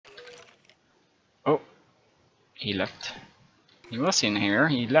he left. He was in here,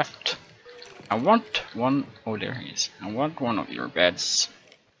 he left. I want one. Oh, there he is. I want one of your beds.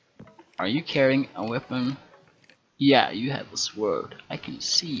 Are you carrying a weapon? Yeah, you have a sword. I can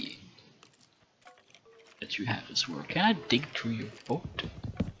see that you have a sword. Can I dig through your boat?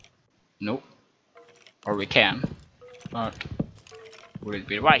 Nope. Or we can. But would it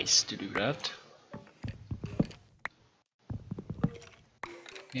be wise to do that?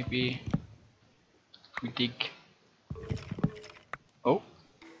 Maybe if we dig. Oh,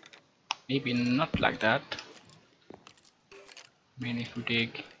 maybe not like that. I mean, if we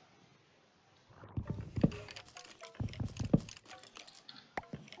dig.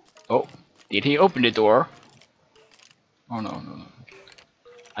 Oh, did he open the door? Oh no, no, no.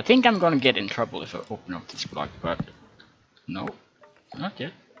 I think I'm gonna get in trouble if I open up this block, but no, not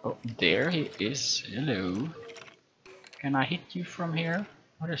yet. Oh, there he is. Hello. Can I hit you from here?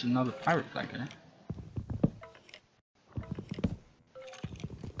 Oh, there's another pirate flag there.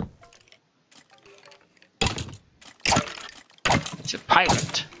 It's a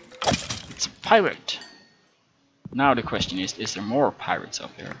pirate. It's a pirate. Now the question is there more pirates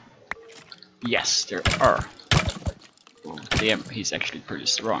up here? Yes, there are. Oh, damn, he's actually pretty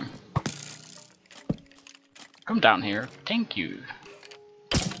strong. Come down here. Thank you.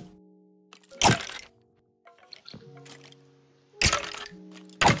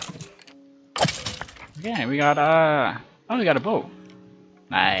 Yeah, we got oh, we got a bow.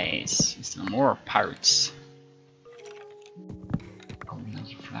 Nice. Is there more pirates? Oh,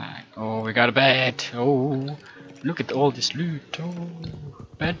 another flag. Oh, we got a bed. Oh, look at all this loot. Oh,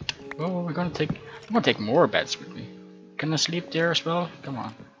 bed. Oh, I'm gonna take more beds with me. Can I sleep there as well? Come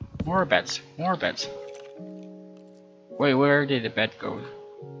on. More beds. More beds. Wait, where did the bed go?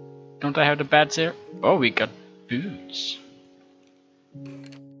 Don't I have the beds here? Oh, we got boots.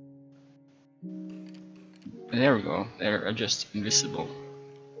 There we go. They're just invisible.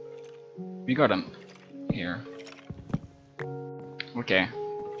 We got them here. Okay.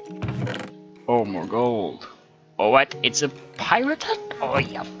 Oh, more gold. Oh, what? It's a pirate hat? Oh,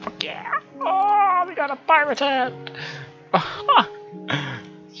 yeah, fuck yeah. Oh, we got a pirate hat.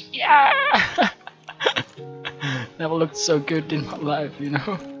 Yeah. Never looked so good in my life, you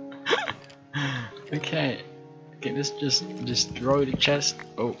know. Okay. Okay, let's just destroy the chest.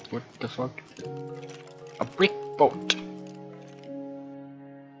 Oh, what the fuck? A brick boat.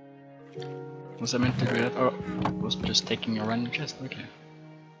 Was I meant to do that? Oh, I was just taking a random chest. Okay.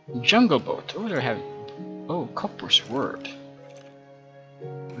 Jungle boat. Oh, they're having. Oh, copper sword.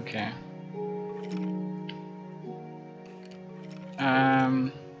 Okay.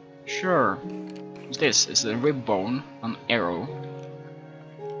 Sure. What's this? It's a rib bone, an arrow.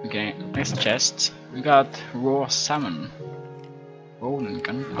 Okay, next chest. We got raw salmon. Bone and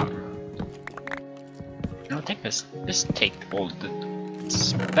gunpowder. No, take this. Just take all the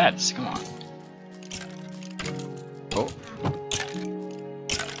beds. Come on. Oh.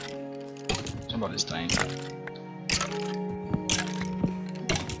 Somebody's dying.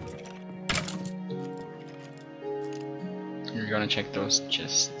 You're gonna check those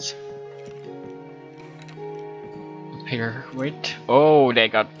chests. Up here, wait. Oh, they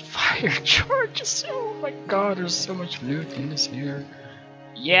got fire charges. Oh my god, there's so much loot in this here.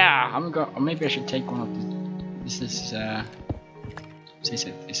 Yeah, I'm gonna. Maybe I should take one of the. This is a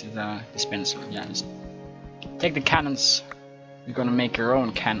dispenser. Yeah, take the cannons. We're gonna make our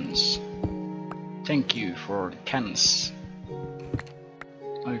own cannons. Thank you for the cannons.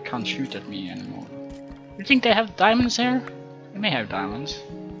 Oh, you can't shoot at me anymore. You think they have diamonds here? They may have diamonds.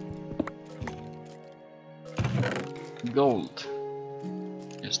 Gold.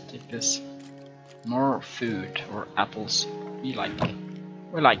 Just take this. More food or apples. We like it.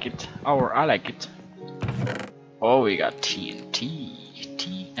 We like it. Or I like it. Oh, we got TNT.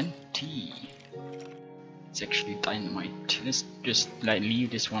 TNT. It's actually dynamite. Let's just like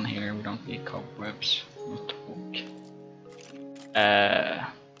leave this one here. We don't need cobwebs. Not oak.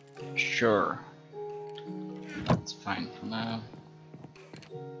 Sure. That's fine for now.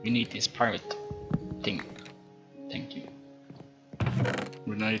 We need this pirate thing. Thank you.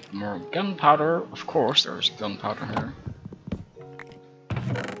 We need more gunpowder. Of course, there's gunpowder here.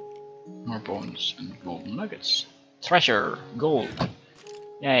 More bones and gold nuggets. Treasure! Gold!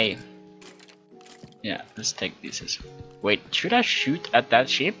 Yay! Yeah, let's take this as. Wait, should I shoot at that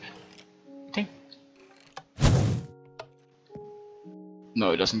ship? I think.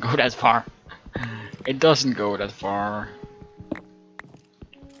 No, it doesn't go that far. It doesn't go that far.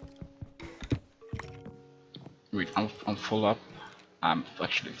 Wait, I'm full up. I'm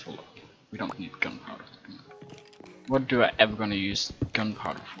actually full up. We don't need gunpowder. What do I ever gonna use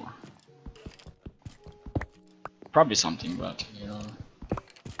gunpowder for? Probably something, but you know.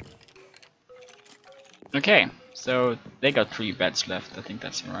 Okay, so they got 3 beds left. I think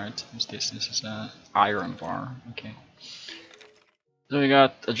that's right. What's this? This is a iron bar. Okay. So we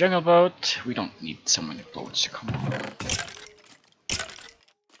got a jungle boat. We don't need so many boats. Come on.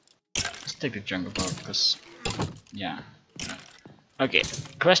 Let's take the jungle boat because, yeah. Okay.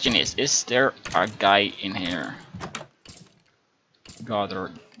 Question is there a guy in here? God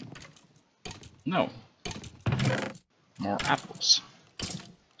or no? More apples.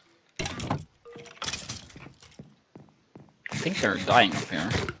 I think they're dying up here.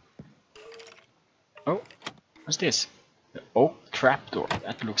 Oh, what's this? The oak trapdoor.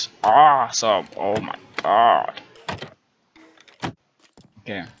 That looks awesome. Oh my god.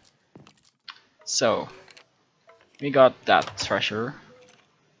 Okay. So, we got that treasure.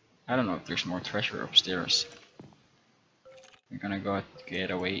 I don't know if there's more treasure upstairs. We're gonna go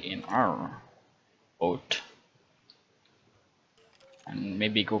get away in our boat. And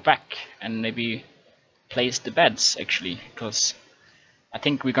maybe go back and maybe place the beds actually, because I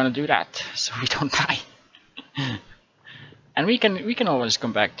think we're gonna do that so we don't die. And we can always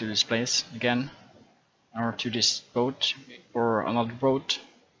come back to this place again, or to this boat or another boat.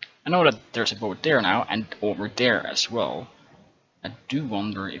 I know that there's a boat there now and over there as well. I do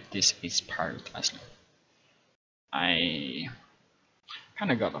wonder if this is Pirate Island. I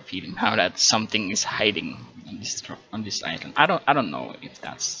kind of got a feeling now that something is hiding on this island. I don't know if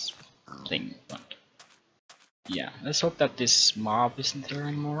that's a thing, but yeah. Let's hope that this mob isn't there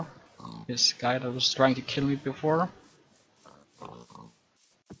anymore. This guy that was trying to kill me before.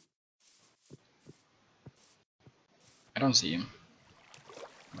 I don't see him,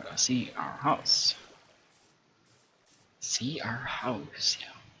 but I see our house. See our house, yeah.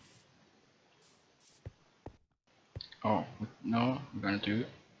 Oh no, we're gonna do.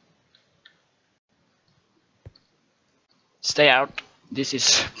 Stay out. This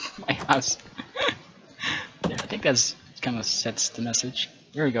is my house. Yeah, I think that's kind of sets the message.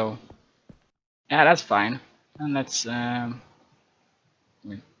 Here we go. Yeah, that's fine. And let's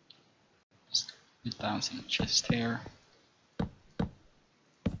just put down some chest here.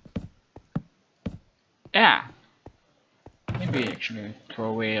 Yeah. Maybe actually throw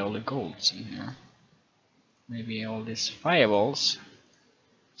away all the golds in here. Maybe all these fireballs.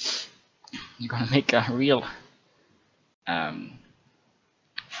 You're gonna make a real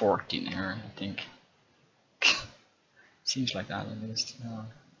fort in here, I think. Seems like that at least.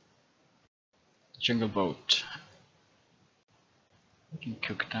 Jungle boat. We can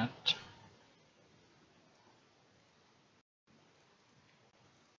cook that.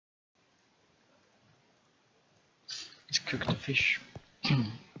 Let's cook the fish.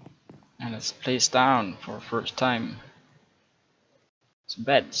 And let's place down for the first time some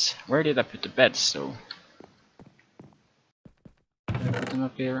beds. Where did I put the beds? So did I put them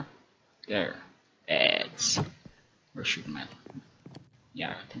up here? There. Beds. Where should my?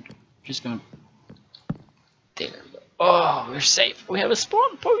 Yeah, I think I'm just gonna. There we go. Oh, we're safe. We have a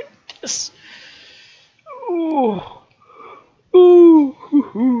spawn point. Yes. Ooh. Ooh.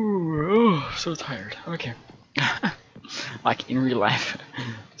 Oh, so tired. Okay. Like in real life.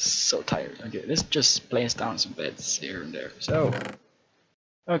 So tired. Okay, let's just place down some beds here and there. So,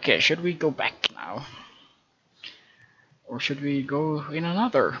 okay, should we go back now? Or should we go in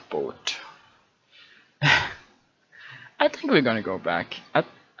another boat? I think we're gonna go back. I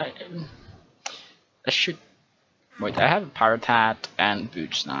should. Wait, I have a pirate hat and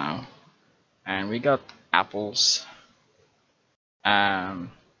boots now. And we got apples.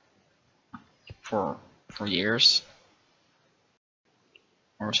 For years.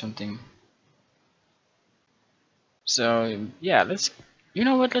 Or something. So yeah, let's. You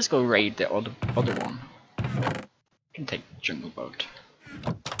know what? Let's go raid the other one. We can take the jungle boat.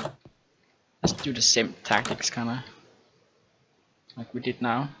 Let's do the same tactics, kinda like we did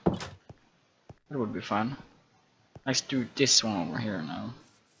now. That would be fun. Let's do this one over here now.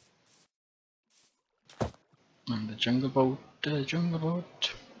 And the jungle boat. The jungle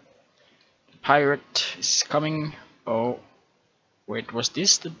boat. The pirate is coming. Oh. Wait, was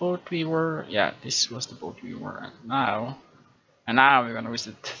this the boat we were? Yeah, this was the boat we were at now. And now we're gonna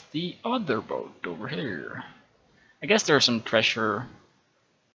visit the other boat over here. I guess there's some treasure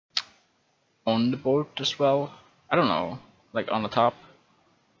on the boat as well. I don't know, like on the top.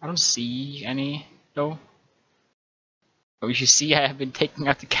 I don't see any though. But you see I have been taking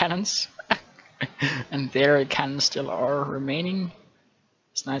out the cannons. And there the cannons still are remaining.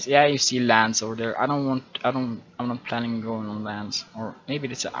 It's nice. Yeah, you see lands over there. I'm not planning on going on lands. Or maybe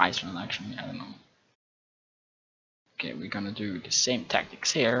it's an Iceland actually, I don't know. Okay, we're gonna do the same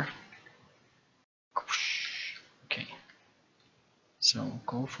tactics here. So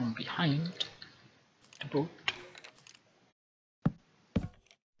go from behind the boat.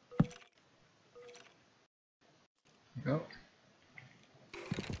 Go.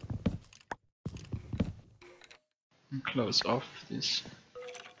 And close off this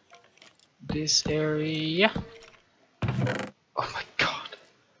area. Oh my god.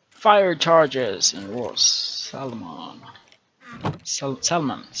 Fire charges and was salmon.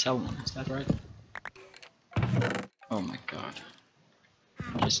 Salmon, is that right? Oh my god.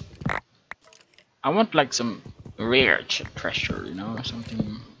 I want like some rare treasure, you know,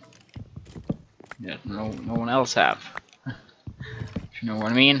 something that no one else have. If you know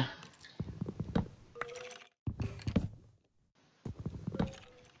what I mean.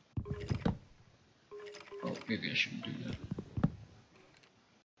 Oh, maybe I shouldn't do that.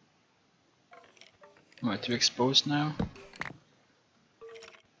 Am I too exposed now?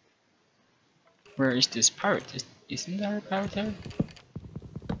 Where is this pirate? Isn't there a pirate there?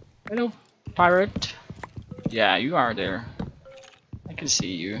 Hello, pirate. Yeah, you are there. I can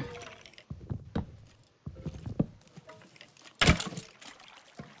see you.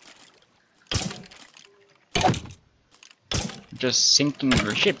 Just sinking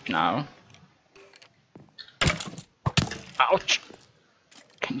your ship now. Ouch!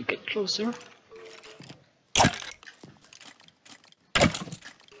 Can you get closer?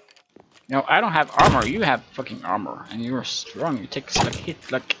 No, I don't have armor. You have fucking armor, and you're strong. You take like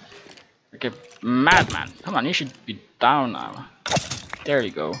hit like a madman. Come on, you should be down now. There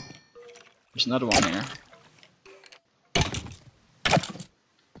you go. There's another one here.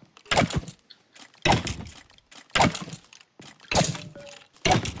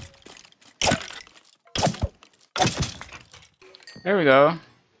 There we go.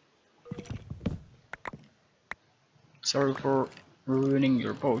 Sorry for ruining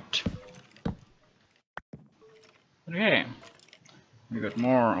your boat. Okay. We got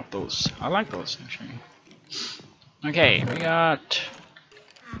more of those. I like those actually. Okay, we got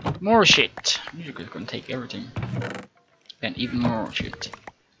more shit. You could gonna take everything. And even more shit.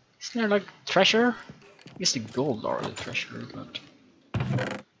 Isn't there like treasure? I guess the gold are the treasure, but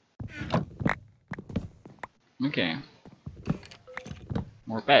okay.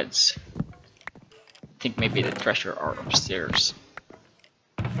 More beds. I think maybe the treasure are upstairs.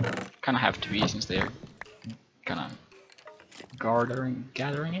 Kinda have to be since they're kinda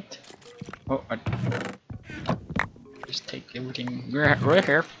gathering it. Oh, I just take everything. We're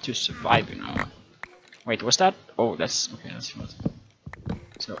here to survive, you know. Wait, what's that? Oh, that's okay. That's what.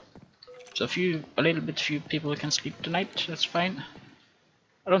 So few people can sleep tonight. That's fine.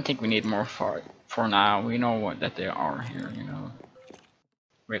 I don't think we need more for now. We know what that they are here, you know.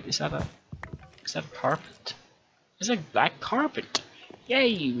 Wait, is that a carpet? It's like black carpet.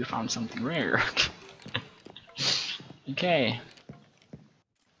 Yay, we found something rare. Okay.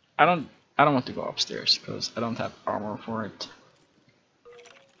 I don't want to go upstairs because I don't have armor for it.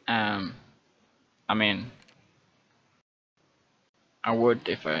 I mean, I would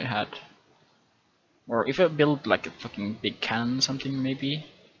if I had, or if I built like a fucking big cannon or something, maybe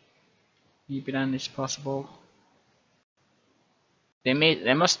then it's possible.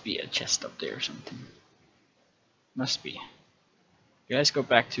 There must be a chest up there or something. Must be. Okay, let's go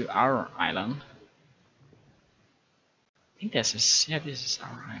back to our island. I think this is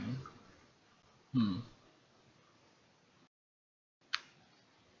our island.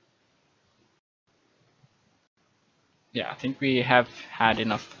 Yeah, I think we have had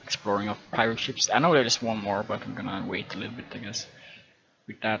enough exploring of pirate ships. I know there's one more, but I'm gonna wait a little bit, I guess,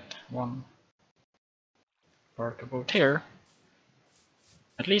 with that one part about here.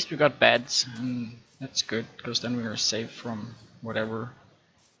 At least we got beds, and that's good, because then we are safe from whatever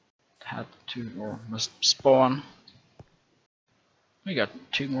had to or must spawn. We got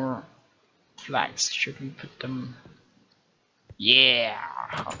 2 more flags. Should we put them? Yeah.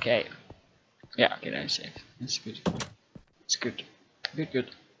 Okay. Yeah. Okay, that's safe. That's good. It's good. Good.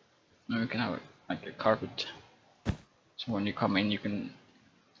 Now we can have like a carpet. So when you come in, you can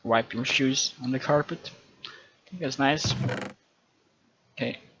wipe your shoes on the carpet. I think that's nice.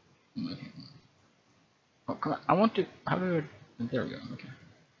 Okay. Oh, come on. I want to. How do we? There we go. Okay.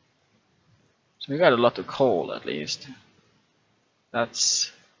 So we got a lot of coal at least.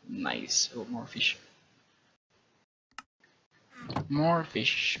 That's nice. Oh, more fish. More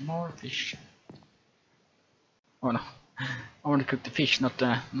fish. Oh no. I want to cook the fish, not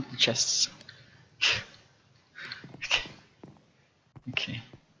the chests. Okay.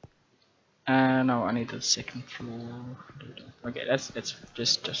 No, I need the second floor. Okay, that's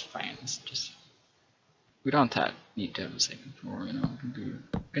just fine. It's just we don't need to have a second floor, you know. We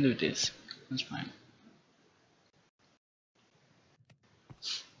can do this. That's fine.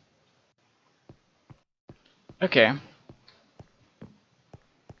 Okay.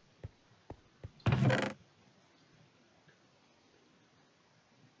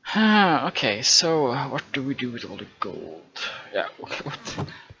 Okay, so what do we do with all the gold? Yeah, okay,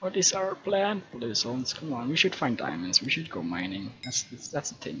 what is our plan for this one? Come on, we should find diamonds, we should go mining. That's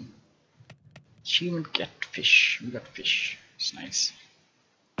the thing. Achievement get fish. We got fish. It's nice.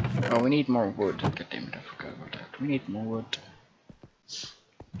 Oh, we need more wood. God damn it, I forgot about that. We need more wood.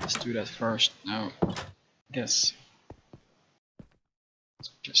 Let's do that first. Now, this.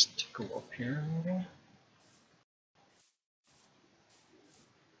 Let's just go up here. Maybe.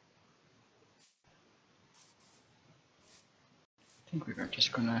 I think we are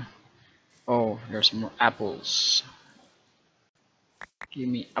just gonna. Oh, there's more apples. Give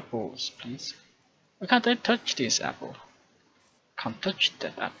me apples, please. Why can't I touch this apple? Can't touch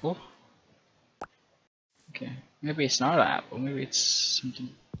that apple. Okay, maybe it's not an apple. Maybe it's something.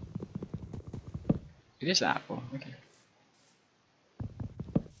 It is an apple. Okay.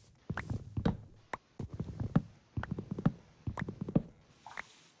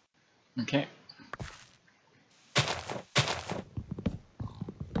 Okay.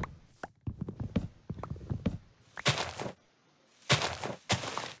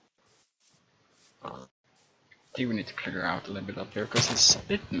 I think we need to clear out a little bit up here because it's a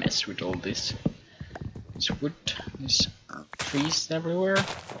bit mess with all this wood, these trees everywhere.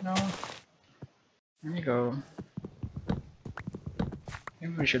 No, there you go.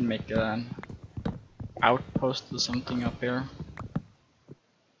 Maybe we should make an outpost or something up here,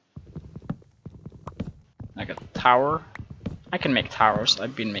 like a tower. I can make towers.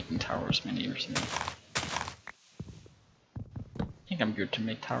 I've been making towers many years ago. I think I'm good to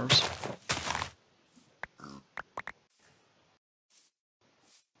make towers.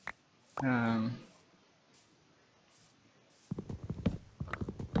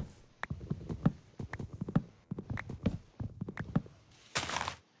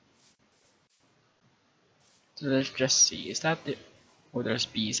 So let's just see. Is that the? Oh, there's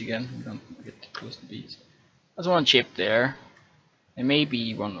bees again. We don't get too close to bees. There's one chip there. There may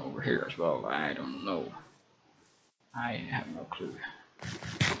be one over here as well. I don't know. I have no clue.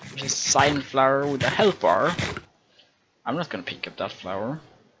 There's a cyan flower with a health bar. I'm not gonna pick up that flower.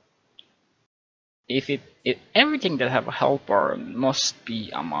 If everything that have a health bar must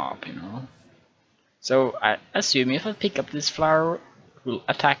be a mob, you know. So I assume if I pick up this flower, it will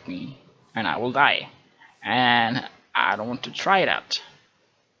attack me and I will die. And I don't want to try that.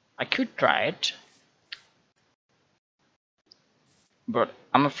 I could try it, but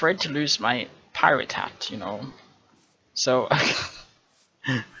I'm afraid to lose my pirate hat, you know. So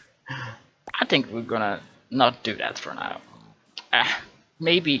I think we're gonna not do that for now.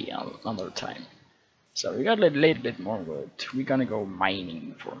 Maybe another time. So we got a little bit more wood. We're gonna go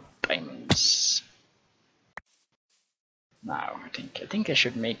mining for diamonds. Now I think I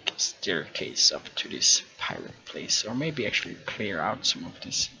should make a staircase up to this pirate place, or maybe actually clear out some of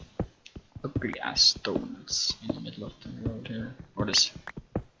this ugly ass stones in the middle of the road here, or this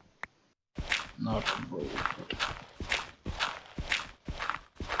not road. But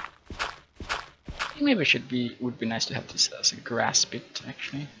I think maybe it would be nice to have this as a grass pit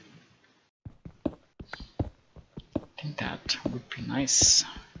actually. I think that would be nice.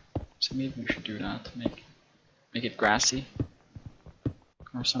 So maybe we should do that. Make it grassy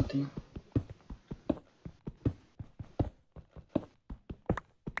or something.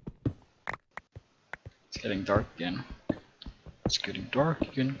 It's getting dark again. It's getting dark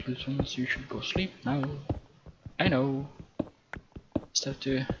again, please. You should go sleep now. I know. Just have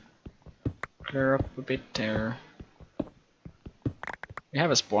to clear up a bit there. We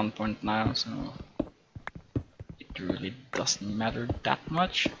have a spawn point now, so it really doesn't matter that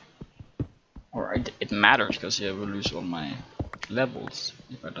much. Or it matters because I will lose all my levels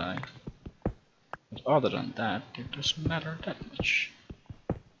if I die. But other than that, it doesn't matter that much.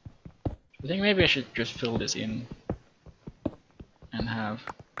 I think maybe I should just fill this in and have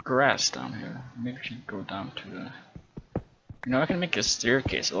grass down here. Maybe I should go down to the... You know, I can make a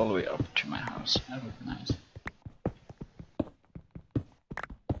staircase all the way up to my house. That would be nice.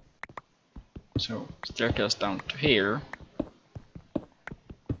 So, staircase down to here.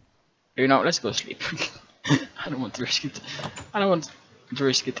 You know, let's go sleep. I don't want to risk it. I don't want to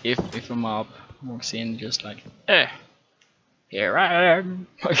risk it if a mob walks in just like, here I am.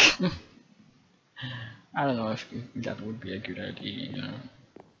 I don't know if that would be a good idea, you know.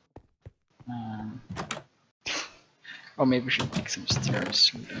 Or maybe we should make some stairs.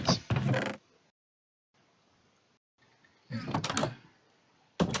 Who does?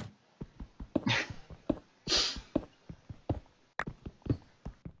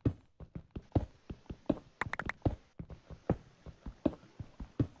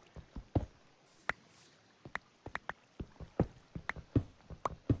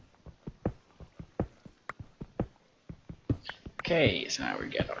 Okay, so now we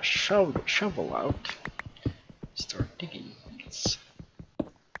get our shovel out. Start digging. This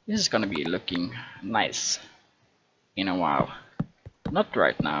is gonna be looking nice in a while. Not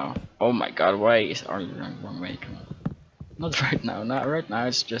right now. Oh my god, are you going wrong way? Come on. Not right now. Not right now.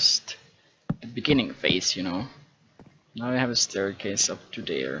 It's just the beginning phase, you know. Now we have a staircase up to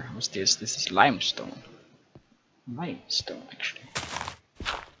there. What's this? This is limestone. Limestone, actually.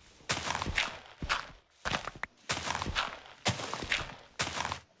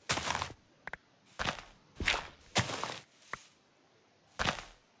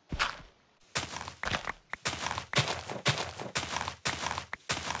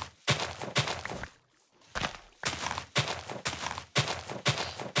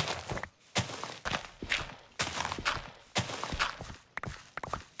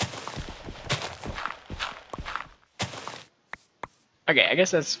 Okay, I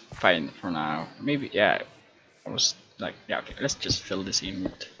guess that's fine for now. Maybe, yeah, I was like, yeah, okay, let's just fill this in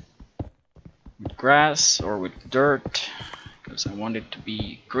with grass or with dirt, because I want it to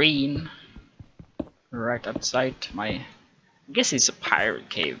be green right outside my, I guess it's a pirate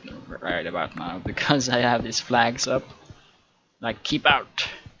cave right about now, because I have these flags up, like, keep out,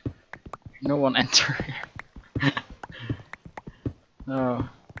 no one enter here. Oh,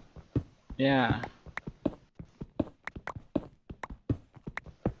 yeah.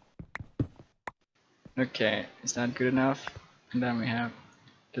 Okay, is that good enough? And then we have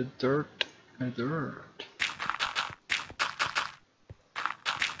the dirt.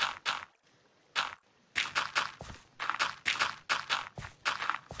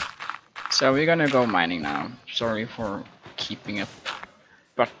 So we're gonna go mining now. Sorry for keeping up,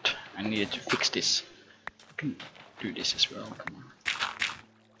 but I needed to fix this. I can do this as well. Come on.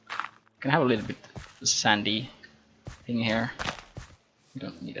 Can have a little bit of sandy thing here. We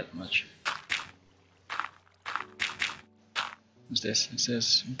don't need that much. What's this? It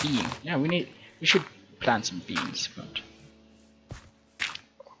says bean. Yeah, we should plant some beans, but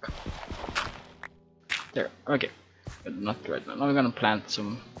there. Okay, but not right now. Now we're gonna plant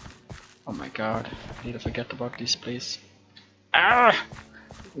some. Oh my god, I need to forget about this place. Ah,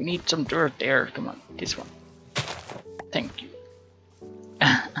 we need some dirt there. Come on, this one. Thank you.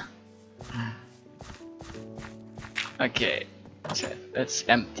 Okay, so let's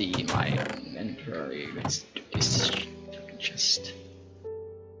empty my inventory. Let's do this. Just.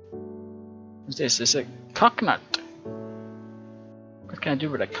 What's this? It's a coconut. What can I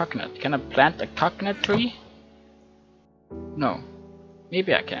do with a coconut? Can I plant a coconut tree? No.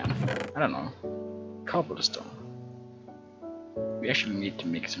 Maybe I can. I don't know. Cobblestone. We actually need to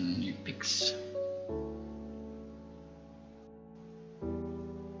make some new picks.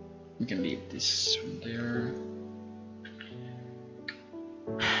 We can leave this one there.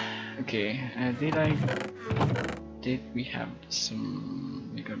 Okay, did we have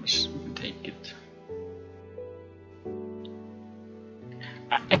some? We can take it.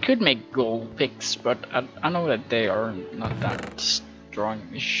 I could make gold picks, but I know that they are not that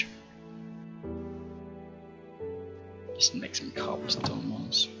strongish. Just make some cobblestone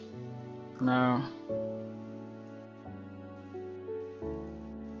ones. No.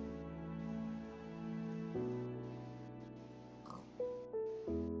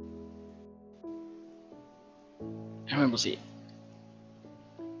 And we will see.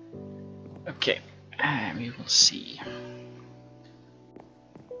 Okay, and we will see.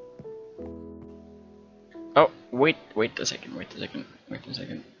 Oh, wait a second.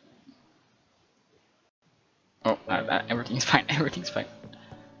 Oh, everything's fine, everything's fine.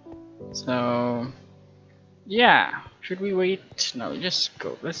 So, yeah, should we wait? No, just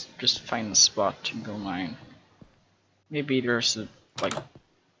go. Let's just find a spot and go mine. Maybe there's a like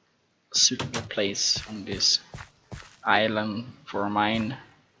suitable place on this island for a mine.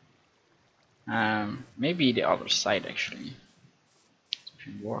 Maybe the other side actually. If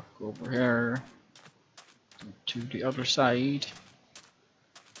you walk over here to the other side,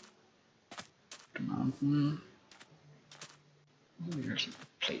 the mountain. There's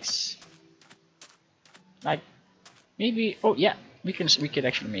a place. Like maybe. Oh yeah, we could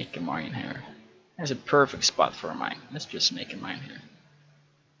actually make a mine here. That's a perfect spot for a mine. Let's just make a mine here.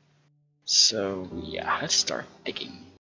 So yeah, let's start digging.